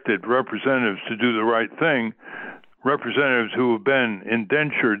elected representatives to do the right thing, representatives who have been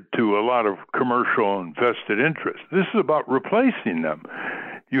indentured to a lot of commercial and vested interests. This is about replacing them.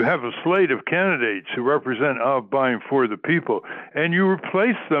 You have a slate of candidates who represent of, by, and for the people, and you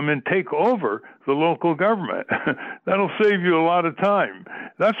replace them and take over the local government. That'll save you a lot of time.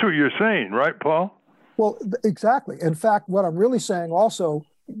 That's what you're saying, right, Paul? Well, exactly. In fact, what I'm really saying also,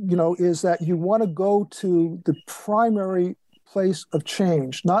 is that you want to go to the primary place of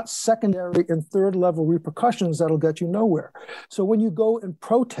change, not secondary and third level repercussions that'll get you nowhere. So when you go and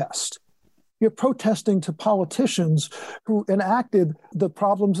protest, you're protesting to politicians who enacted the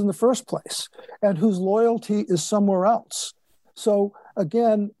problems in the first place and whose loyalty is somewhere else. So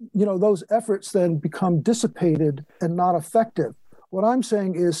again, those efforts then become dissipated and not effective. What I'm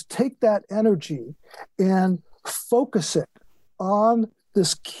saying is take that energy and focus it on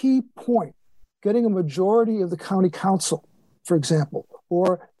this key point, getting a majority of the county council, for example,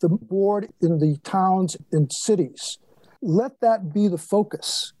 or the board in the towns and cities. Let that be the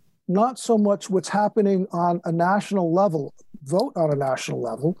focus. Not so much what's happening on a national level, vote on a national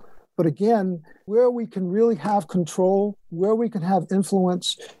level, but again, where we can really have control, where we can have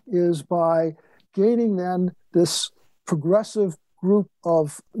influence is by gaining then this progressive group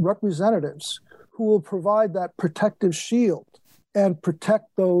of representatives who will provide that protective shield and protect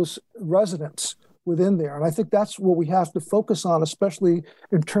those residents within there. And I think that's what we have to focus on, especially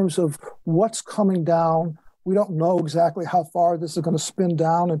in terms of what's coming down. We don't know exactly how far this is going to spin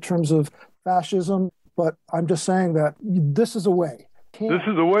down in terms of fascism, but I'm just saying that this is a way. This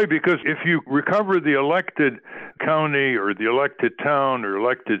is a way, because if you recover the elected county or the elected town or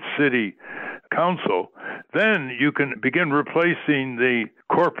elected city council, then you can begin replacing the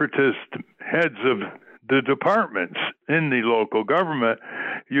corporatist heads of the departments in the local government.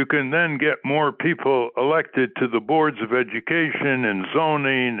 You can then get more people elected to the boards of education and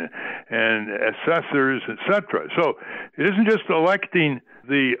zoning and assessors, etc. So it isn't just electing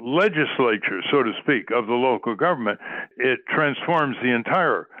the legislature, so to speak, of the local government. It transforms the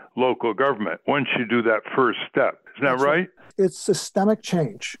entire local government once you do that first step. Isn't that right? It's systemic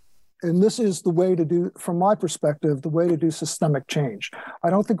change. And this is the way to do, from my perspective, the way to do systemic change.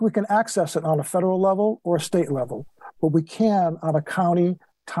 I don't think we can access it on a federal level or a state level, but we can on a county,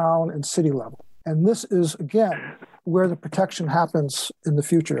 town, and city level. And this is, again, where the protection happens in the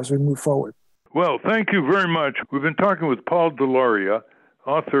future as we move forward. Well, thank you very much. We've been talking with Paul Deslauriers,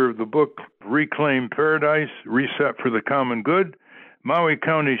 author of the book Reclaim Paradise, Reset for the Common Good, Maui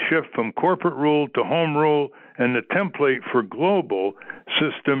County's Shift from Corporate Rule to Home Rule, and the template for global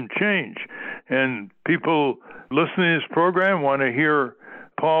system change. And people listening to this program want to hear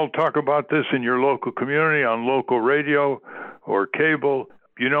Paul talk about this in your local community on local radio or cable.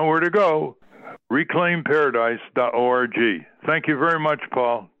 You know where to go, reclaimparadise.org. Thank you very much,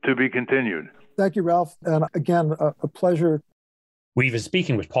 Paul. To be continued. Thank you, Ralph. And again, a pleasure. We've been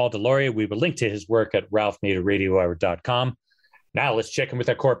speaking with Paul Deslauriers. We will link to his work at ralphnaderradiohour.com. Now let's check in with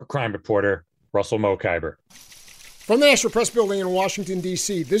our corporate crime reporter, Russell Mokhiber. From the National Press Building in Washington,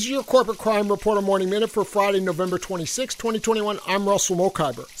 D.C., this is your Corporate Crime Reporter Morning Minute for Friday, November 26, 2021. I'm Russell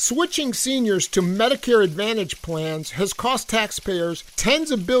Mokhiber. Switching seniors to Medicare Advantage plans has cost taxpayers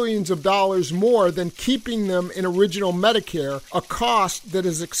tens of billions of dollars more than keeping them in original Medicare, a cost that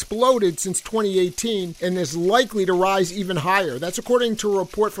has exploded since 2018 and is likely to rise even higher. That's according to a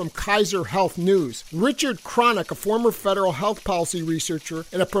report from Kaiser Health News. Richard Cronick, a former federal health policy researcher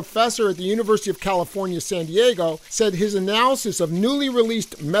and a professor at the University of California, San Diego, said his analysis of newly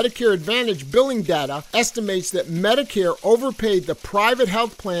released Medicare Advantage billing data estimates that Medicare overpaid the private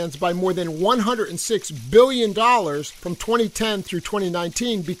health plans by more than $106 billion from 2010 through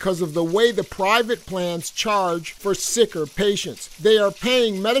 2019 because of the way the private plans charge for sicker patients. They are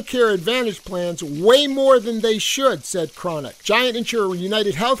paying Medicare Advantage plans way more than they should, said Cronick. Giant insurer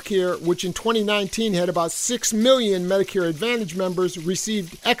United Healthcare, which in 2019 had about 6 million Medicare Advantage members,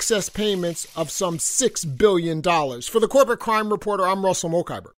 received excess payments of some $6 billion. For the Corporate Crime Reporter, I'm Russell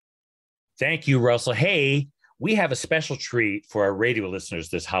Mokhiber. Thank you, Russell. Hey, we have a special treat for our radio listeners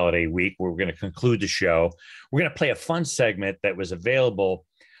this holiday week where we're going to conclude the show. We're going to play a fun segment that was available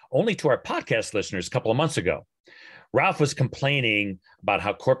only to our podcast listeners a couple of months ago. Ralph was complaining about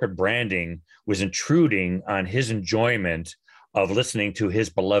how corporate branding was intruding on his enjoyment of listening to his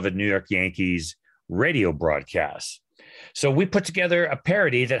beloved New York Yankees radio broadcasts. So we put together a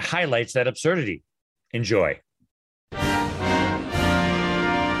parody that highlights that absurdity. Enjoy.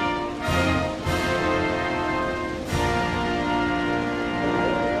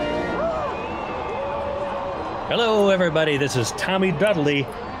 Hello, everybody. This is Tommy Dudley,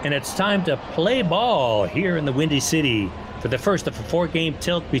 and it's time to play ball here in the Windy City for the first of a 4-game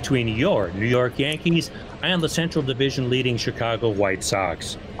tilt between your New York Yankees and the Central Division leading Chicago White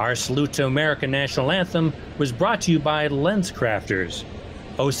Sox. Our salute to American national anthem was brought to you by LensCrafters.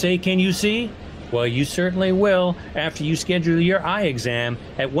 Oh, say, can you see? Well, you certainly will after you schedule your eye exam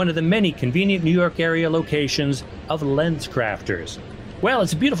at one of the many convenient New York area locations of LensCrafters. Well,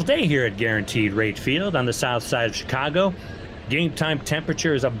 it's a beautiful day here at Guaranteed Rate Field on the south side of Chicago. Game time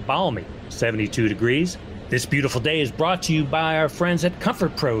temperature is a balmy 72 degrees. This beautiful day is brought to you by our friends at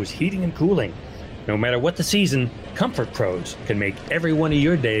Comfort Pros Heating and Cooling. No matter what the season, Comfort Pros can make every one of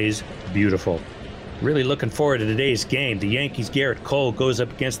your days beautiful. Really looking forward to today's game. The Yankees' Garrett Cole goes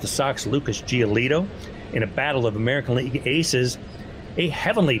up against the Sox' Lucas Giolito in a battle of American League aces. A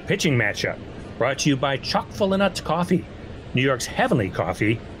heavenly pitching matchup brought to you by Chock-full of Nuts Coffee, New York's heavenly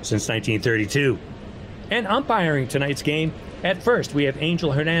coffee since 1932. And umpiring tonight's game, at first we have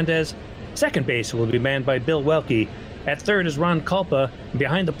Angel Hernandez. Second base will be manned by Bill Welke. At third is Ron Culpa. And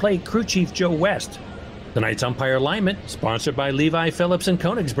behind the plate, crew chief Joe West. Tonight's umpire alignment, sponsored by Levi Phillips in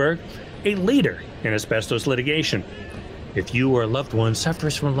Königsberg, a leader in asbestos litigation. If you or a loved one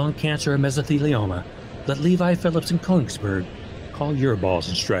suffers from lung cancer or mesothelioma, let Levi Phillips in Königsberg call your balls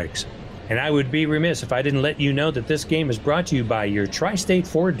and strikes. And I would be remiss if I didn't let you know that this game is brought to you by your Tri-State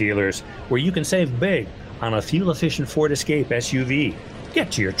Ford dealers, where you can save big on a fuel-efficient Ford Escape SUV.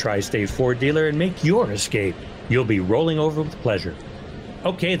 Get to your Tri-State Ford dealer and make your escape. You'll be rolling over with pleasure.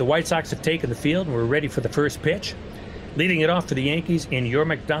 Okay, the White Sox have taken the field and we're ready for the first pitch. Leading it off for the Yankees in your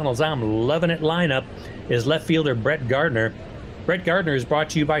McDonald's I'm loving it lineup is left fielder Brett Gardner. Brett Gardner is brought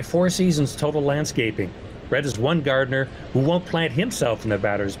to you by Four Seasons Total Landscaping. Brett is one gardener who won't plant himself in the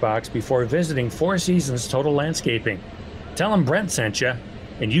batter's box before visiting Four Seasons Total Landscaping. Tell him Brent sent you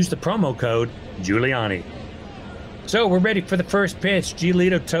and use the promo code Giuliani. So we're ready for the first pitch.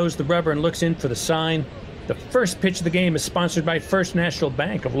 Giolito toes the rubber and looks in for the sign. The first pitch of the game is sponsored by First National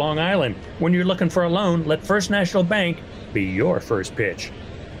Bank of Long Island. When you're looking for a loan, let First National Bank be your first pitch.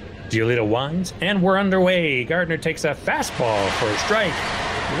 Giolito winds, and we're underway. Gardner takes a fastball for a strike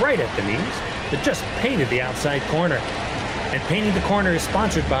right at the knees that just painted the outside corner. And painting the corner is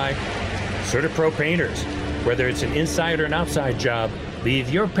sponsored by CertaPro Painters. Whether it's an inside or an outside job, leave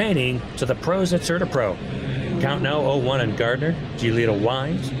your painting to the pros at CertaPro. Count now 0-1 on Gardner. Giolito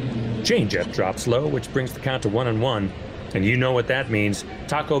winds. Changeup drops low, which brings the count to 1-1. And you know what that means.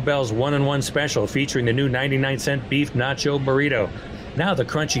 Taco Bell's 1-1 special featuring the new 99-cent beef nacho burrito. Now the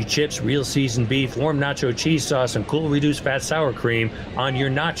crunchy chips, real seasoned beef, warm nacho cheese sauce, and cool reduced fat sour cream on your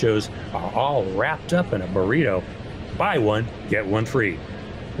nachos are all wrapped up in a burrito. Buy one, get one free.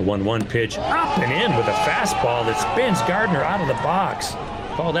 The 1-1 pitch up and in with a fastball that spins Gardner out of the box.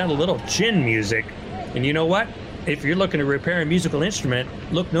 Call that a little chin music. And you know what? If you're looking to repair a musical instrument,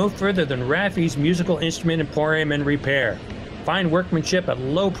 look no further than Raffy's Musical Instrument Emporium and Repair. Fine workmanship at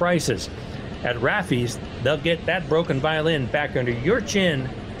low prices. At Raffy's, they'll get that broken violin back under your chin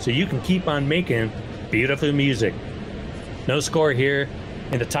so you can keep on making beautiful music. No score here.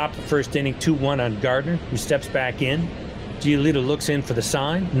 In the top of the first inning, 2-1 on Gardner, who steps back in. Giolito looks in for the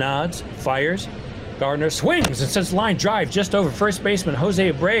sign, nods, fires. Gardner swings and sends a line drive just over first baseman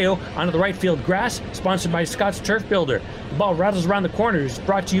Jose Abreu onto the right field grass, sponsored by Scott's Turf Builder. The ball rattles around the corners,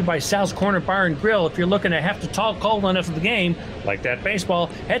 brought to you by Sal's Corner Bar and Grill. If you're looking to have to talk cold enough of the game, like that baseball,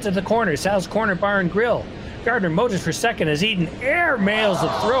 head to the corner, Sal's Corner Bar and Grill. Gardner motors for second as Eden air mails the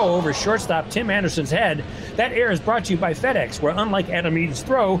throw over shortstop Tim Anderson's head. That air is brought to you by FedEx, where unlike Adam Eden's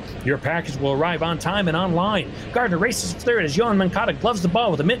throw, your package will arrive on time and online. Gardner races for third as Yohan Moncada gloves the ball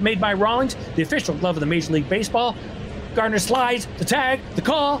with a mitt made by Rawlings, the official glove of the Major League Baseball. Gardner slides, the tag, the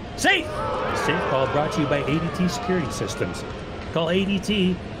call, safe! A safe call brought to you by ADT Security Systems. Call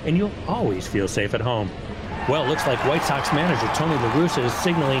ADT and you'll always feel safe at home. Well, it looks like White Sox manager Tony La Russa is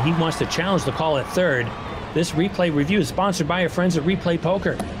signaling he wants to challenge the call at third. This replay review is sponsored by our friends at Replay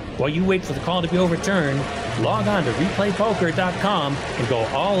Poker. While you wait for the call to be overturned, log on to replaypoker.com and go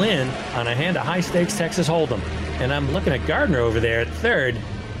all in on a hand of high-stakes Texas Hold'em. And I'm looking at Gardner over there at third.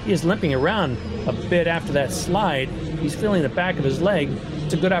 He is limping around a bit after that slide. He's feeling the back of his leg.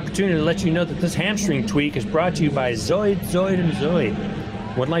 It's a good opportunity to let you know that this hamstring tweak is brought to you by Zoid, and Zoid.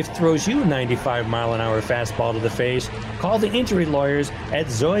 When life throws you a 95-mile-an-hour fastball to the face, call the injury lawyers at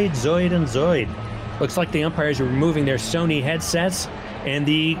Zoid, and Zoid. Looks like the umpires are removing their Sony headsets, and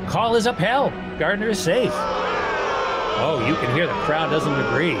the call is upheld. Gardner is safe. Oh, you can hear the crowd doesn't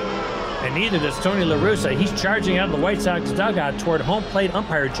agree. And neither does Tony La Russa. He's charging out of the White Sox dugout toward home plate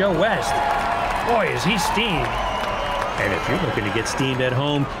umpire Joe West. Boy, is he steamed. And if you're looking to get steamed at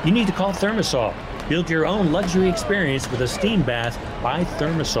home, you need to call Thermosol. Build your own luxury experience with a steam bath by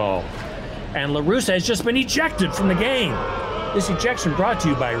Thermosol. And La Russa has just been ejected from the game. This ejection brought to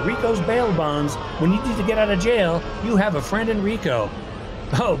you by Rico's Bail Bonds. When you need to get out of jail, you have a friend in Rico.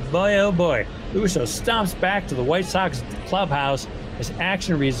 Oh boy. Russo stomps back to the White Sox clubhouse as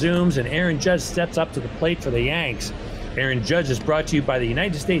action resumes and Aaron Judge steps up to the plate for the Yanks. Aaron Judge is brought to you by the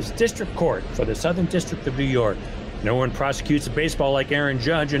United States District Court for the Southern District of New York. No one prosecutes baseball like Aaron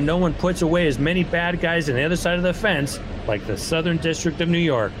Judge, and no one puts away as many bad guys on the other side of the fence like the Southern District of New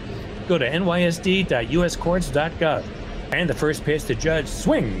York. Go to nysd.uscourts.gov. And the first pitch to Judge,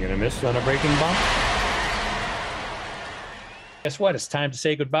 swing and a miss on a breaking ball. Guess what? It's time to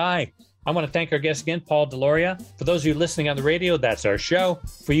say goodbye. I want to thank our guest again, Paul Deslauriers. For those of you listening on the radio, that's our show.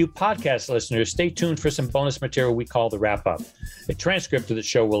 For you podcast listeners, stay tuned for some bonus material we call the wrap-up. A transcript of the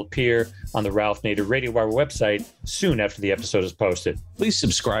show will appear on the Ralph Nader Radio Hour website soon after the episode is posted. Please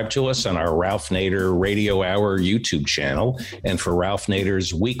subscribe to us on our Ralph Nader Radio Hour YouTube channel. And for Ralph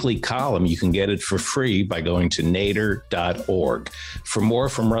Nader's weekly column, you can get it for free by going to nader.org. For more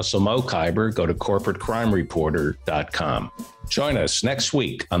from Russell Mokhiber, go to corporatecrimereporter.com. Join us next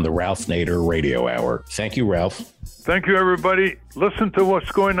week on the Ralph Nader Radio Hour. Thank you, Ralph. Thank you, everybody. Listen to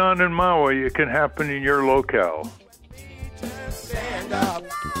what's going on in Maui. It can happen in your locale. Stand up.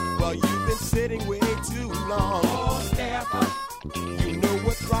 Well, you've been sitting way too long. Oh, stand up. You know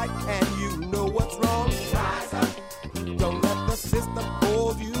what's right and you know what's wrong. Rise up. Don't let the system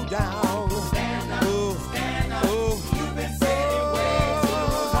hold you down. Stand up. Oh, stand up. Oh, you've been sitting way too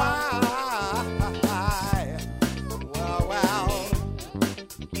long. Wow.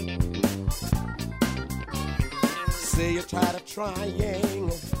 Say you're tired of trying.